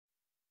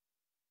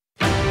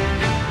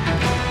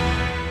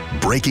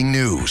Breaking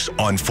news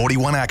on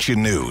 41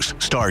 Action News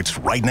starts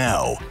right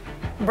now.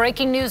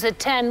 Breaking news at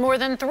 10, more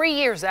than 3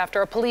 years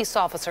after a police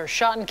officer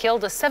shot and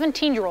killed a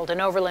 17-year-old in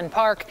Overland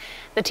Park,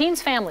 the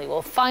teen's family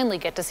will finally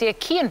get to see a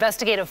key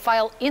investigative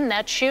file in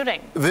that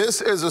shooting.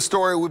 This is a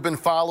story we've been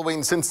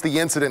following since the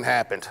incident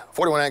happened.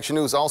 41 Action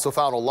News also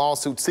filed a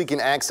lawsuit seeking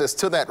access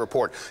to that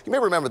report. You may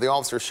remember the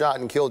officer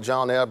shot and killed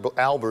John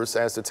Albers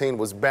as the teen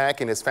was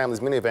back in his family's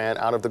minivan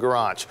out of the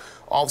garage.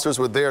 Officers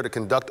were there to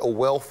conduct a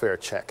welfare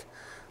check.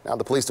 Now,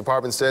 the police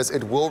department says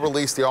it will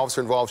release the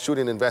officer-involved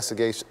shooting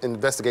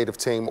investigative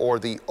team, or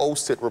the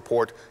OSIT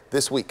report,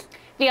 this week.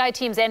 The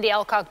I-Team's Andy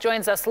Alcock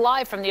joins us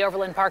live from the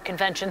Overland Park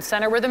Convention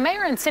Center, where the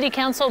mayor and city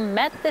council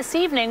met this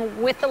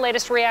evening with the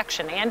latest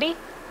reaction. Andy?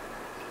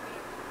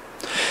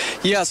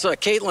 Yes,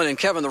 Caitlin and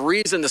Kevin, the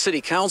reason the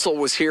city council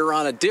was here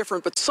on a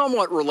different but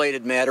somewhat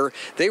related matter,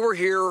 they were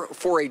here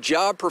for a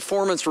job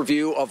performance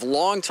review of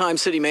longtime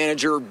city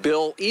manager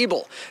Bill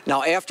Ebel.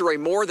 Now, after a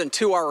more than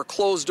 2-hour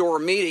closed-door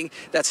meeting,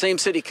 that same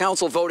city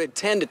council voted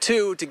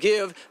 10-2 to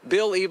give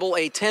Bill Ebel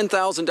a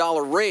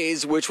 $10,000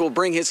 raise, which will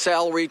bring his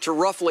salary to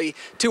roughly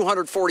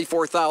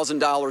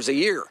 $244,000 a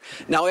year.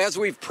 Now, as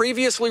we've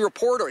previously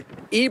reported,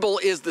 Ebel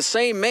is the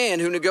same man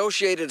who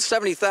negotiated a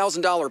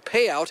 $70,000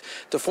 payout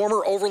to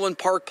former Overland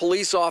Park police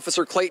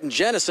officer Clayton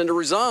Jennison to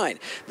resign,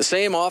 the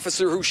same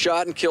officer who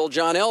shot and killed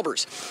John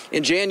Albers.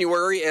 In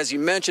January, as you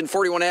mentioned,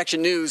 41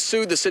 Action News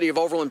sued the city of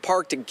Overland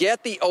Park to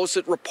get the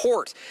OSIT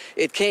report.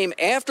 It came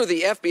after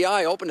the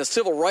FBI opened a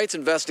civil rights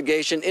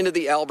investigation into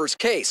the Albers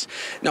case.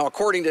 Now,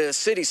 according to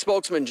city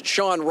spokesman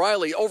Sean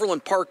Riley,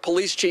 Overland Park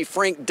Police Chief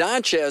Frank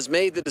Donchez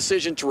made the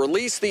decision to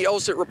release the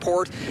OSIT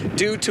report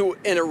due to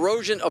an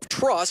erosion of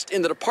trust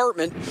in the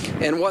department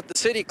and what the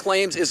city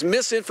claims is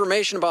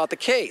misinformation about the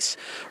case.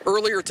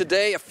 Earlier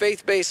today, a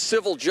faith-based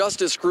civil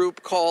justice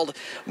group called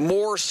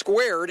More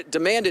Squared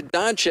demanded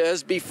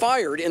Donchez be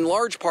fired in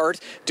large part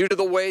due to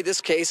the way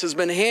this case has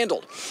been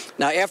handled.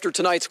 Now, after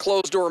tonight's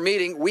closed-door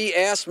meeting, we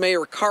asked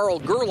Mayor Carl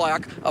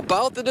Gerlach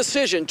about the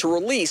decision to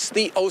release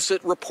the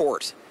OSIT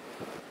report.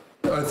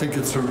 I think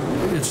it's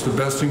the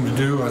best thing to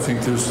do. I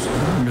think there's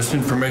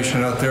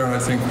misinformation out there, and I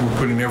think we're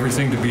putting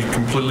everything to be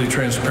completely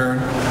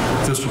transparent.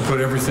 This will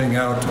put everything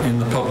out in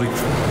the public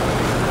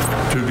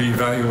to be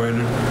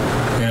evaluated.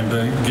 And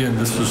again,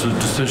 this is a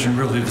decision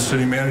really the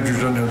city manager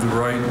doesn't have the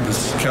right,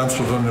 the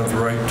council doesn't have the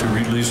right to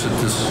release it.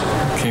 This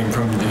came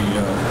from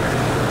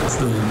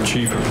the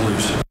chief of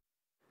police.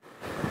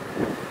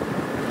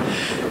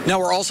 Now,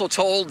 we're also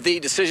told the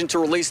decision to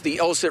release the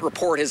OSIT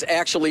report has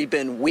actually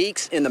been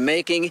weeks in the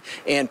making,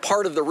 and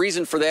part of the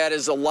reason for that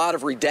is a lot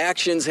of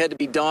redactions had to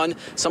be done.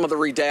 Some of the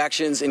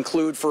redactions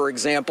include, for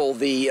example,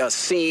 the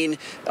scene,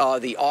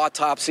 the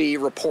autopsy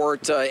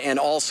report, and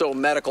also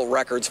medical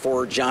records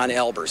for John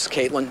Albers.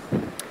 Caitlin?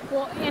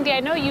 Well, Andy,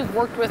 I know you've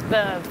worked with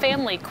the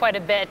family quite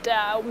a bit.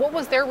 What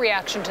was their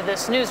reaction to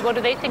this news? What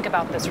do they think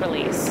about this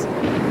release?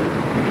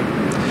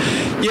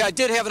 Yeah, I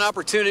did have an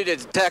opportunity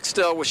to text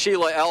with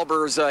Sheila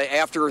Albers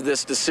after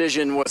this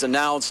decision was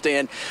announced,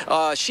 and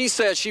she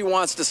says she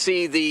wants to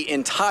see the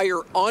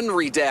entire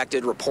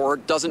unredacted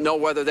report, doesn't know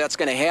whether that's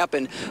going to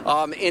happen,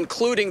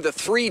 including the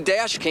 3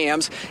 dash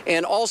cams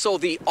and also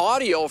the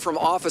audio from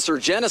Officer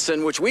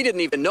Jennison, which we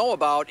didn't even know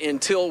about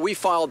until we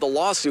filed the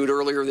lawsuit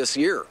earlier this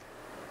year.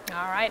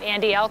 All right,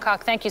 Andy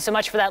Alcock, thank you so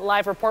much for that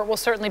live report. We'll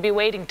certainly be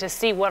waiting to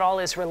see what all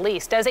is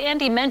released. As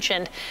Andy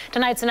mentioned,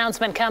 tonight's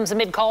announcement comes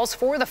amid calls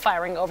for the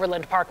firing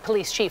Overland Park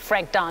Police Chief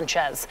Frank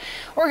Donchez.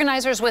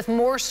 Organizers with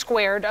More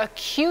Squared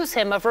accuse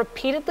him of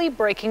repeatedly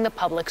breaking the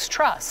public's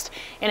trust.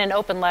 In an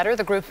open letter,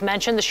 the group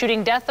mentioned the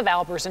shooting death of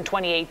Albers in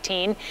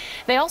 2018.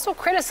 They also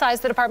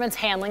criticized the department's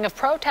handling of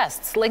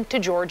protests linked to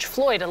George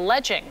Floyd,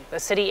 alleging the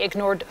city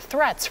ignored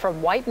threats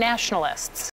from white nationalists.